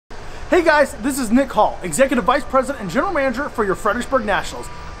Hey guys, this is Nick Hall, Executive Vice President and General Manager for your Fredericksburg Nationals.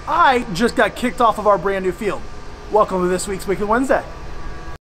 I just got kicked off of our brand new field. Welcome to this week's Weekly Wednesday.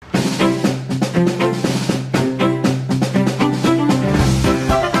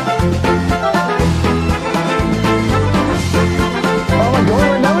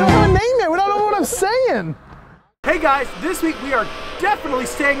 Hey guys, this week we are definitely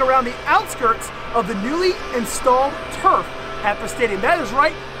staying around the outskirts of the newly installed turf at the stadium. That is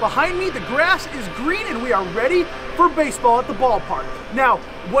right, behind me the grass is green and we are ready for baseball at the ballpark. Now,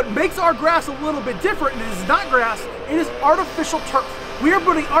 what makes our grass a little bit different, and it is not grass, it is artificial turf. We are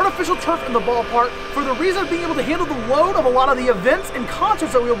putting artificial turf in the ballpark for the reason of being able to handle the load of a lot of the events and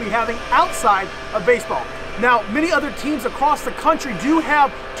concerts that we will be having outside of baseball. Now, many other teams across the country do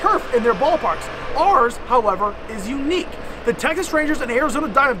have turf in their ballparks. Ours, however, is unique. The Texas Rangers and Arizona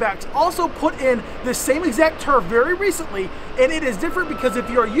Diamondbacks also put in the same exact turf very recently, and it is different because if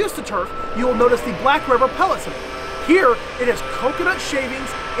you are used to turf, you will notice the black rubber pellets in it. Here, it is coconut shavings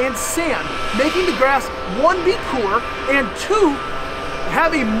and sand, making the grass, one, be cooler, and two,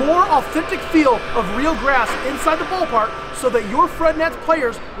 have a more authentic feel of real grass inside the ballpark so that your Fred Nats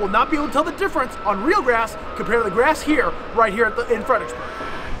players will not be able to tell the difference on real grass compared to the grass here, right here in Fredericksburg.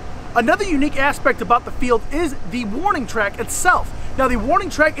 Another unique aspect about the field is the warning track itself. Now, the warning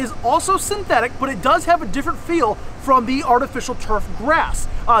track is also synthetic, but it does have a different feel from the artificial turf grass.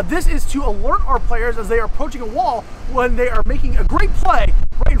 This is to alert our players as they are approaching a wall when they are making a great play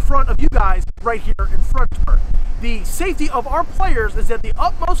right in front of you guys right here in Fredericksburg. The safety of our players is at the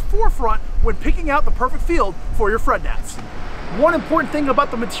utmost forefront when picking out the perfect field for your Fred Nats. One important thing about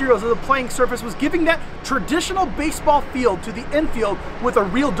the materials of the playing surface was giving that traditional baseball field to the infield with a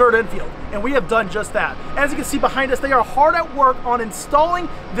real dirt infield, and we have done just that. As you can see behind us, they are hard at work on installing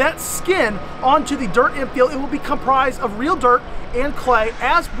that skin onto the dirt infield. It will be comprised of real dirt and clay,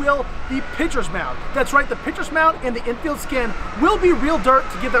 as will the pitcher's mound. That's right, the pitcher's mound and the infield skin will be real dirt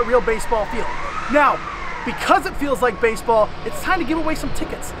to give that real baseball feel. Now, because it feels like baseball, it's time to give away some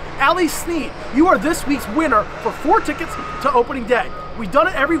tickets. Allie Sneed, you are this week's winner for 4 tickets to opening day. We've done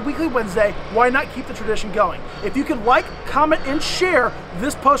it every Weekly Wednesday. Why not keep the tradition going? If you can like, comment, and share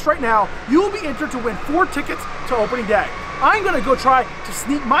this post right now, you will be entered to win 4 tickets to opening day. I'm gonna go try to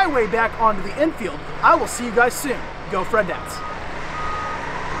sneak my way back onto the infield. I will see you guys soon. Go Fred Nats.